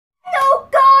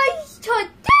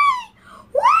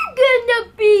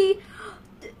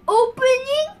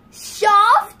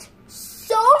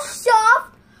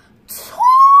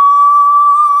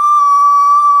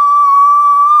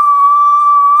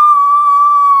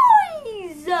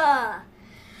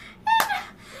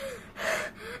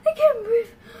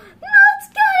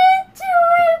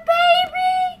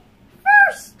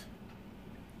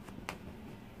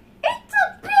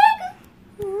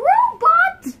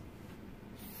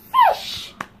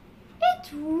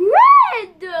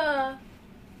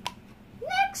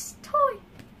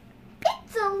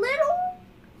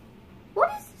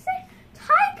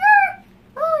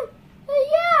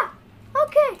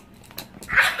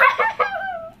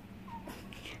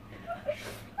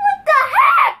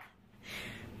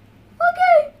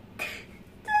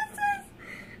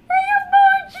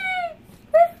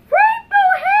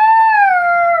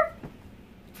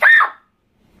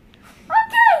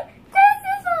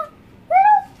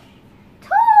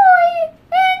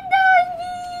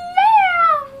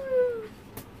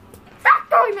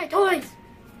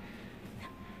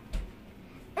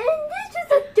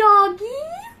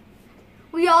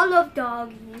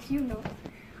doggies, you know.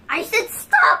 I said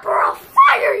stop or I'll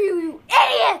fire you, you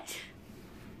idiot!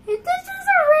 This is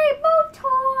a rainbow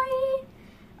toy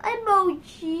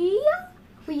emoji.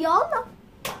 We all know.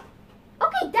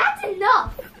 Okay, that's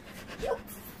enough.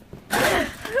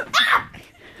 Ah!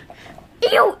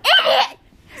 You idiot!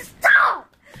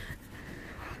 Stop!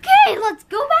 Okay, let's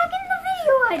go back in the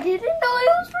video. I didn't know I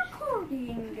was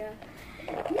recording.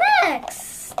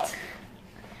 Next.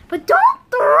 But don't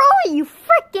throw it, you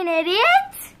freaking idiot!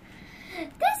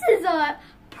 This is a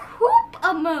poop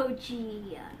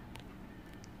emoji.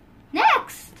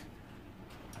 Next.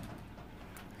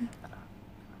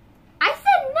 I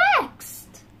said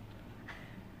next.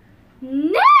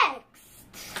 Next.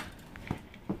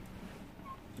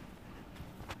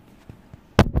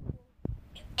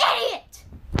 Idiot!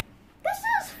 This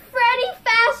is Freddy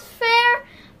Fazbear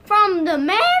from the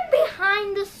man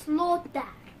behind the slaughter.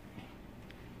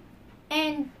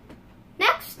 And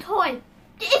next toy.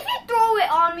 If you throw it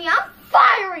on me, I'm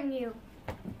firing you.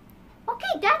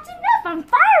 Okay, that's enough. I'm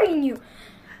firing you.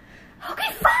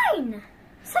 Okay, fine.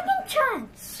 Second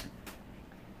chance.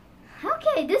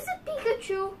 Okay, this is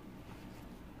Pikachu.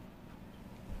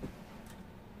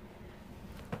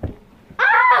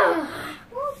 Ah!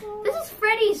 This is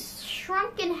Freddy's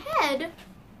shrunken head.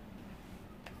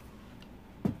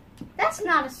 That's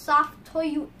not a soft toy,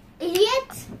 you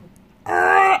idiot.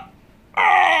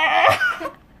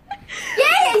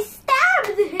 Yay, I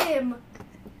stabbed him.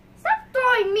 Stop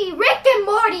throwing me Rick and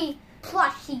Morty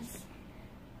plushies.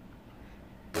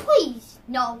 Please,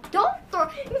 no, don't throw.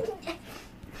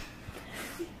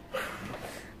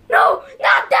 No,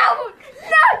 not that one.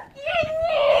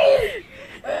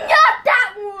 Not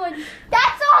that one.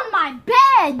 That's on my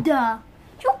bed.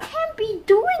 You can't be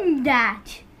doing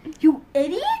that. You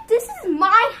idiot. This is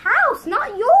my house,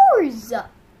 not yours.